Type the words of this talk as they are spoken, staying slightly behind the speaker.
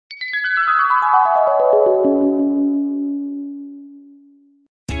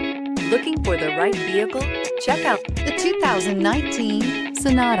Looking for the right vehicle? Check out the 2019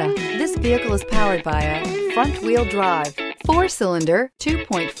 Sonata. This vehicle is powered by a front-wheel drive, 4-cylinder,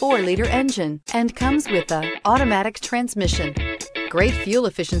 2.4-liter engine, and comes with an automatic transmission. Great fuel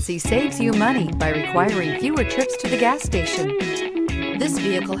efficiency saves you money by requiring fewer trips to the gas station. This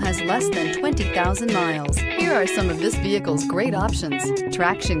vehicle has less than 20,000 miles. Here are some of this vehicle's great options: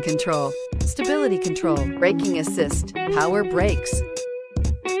 traction control, stability control, braking assist, power brakes.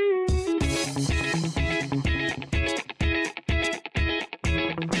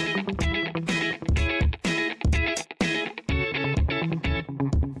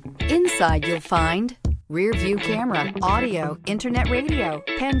 Inside you'll find rear view camera, audio, internet radio,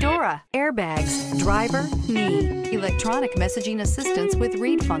 Pandora, airbags, driver, knee, electronic messaging assistance with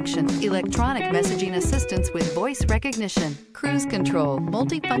read function, electronic messaging assistance with voice recognition, cruise control,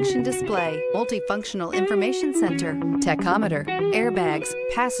 multifunction display, multifunctional information center, tachometer, airbags,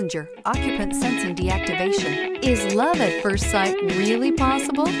 passenger, occupant sensing deactivation. Is love at first sight really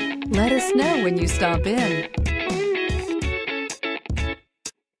possible? Let us know when you stop in.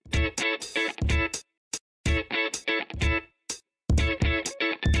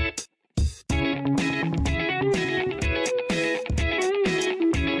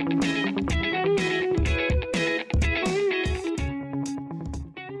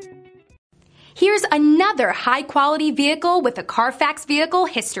 Here's another high-quality vehicle with a Carfax Vehicle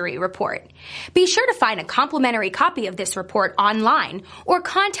History Report. Be sure to find a complimentary copy of this report online or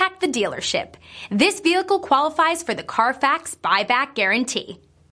contact the dealership. This vehicle qualifies for the Carfax Buyback Guarantee.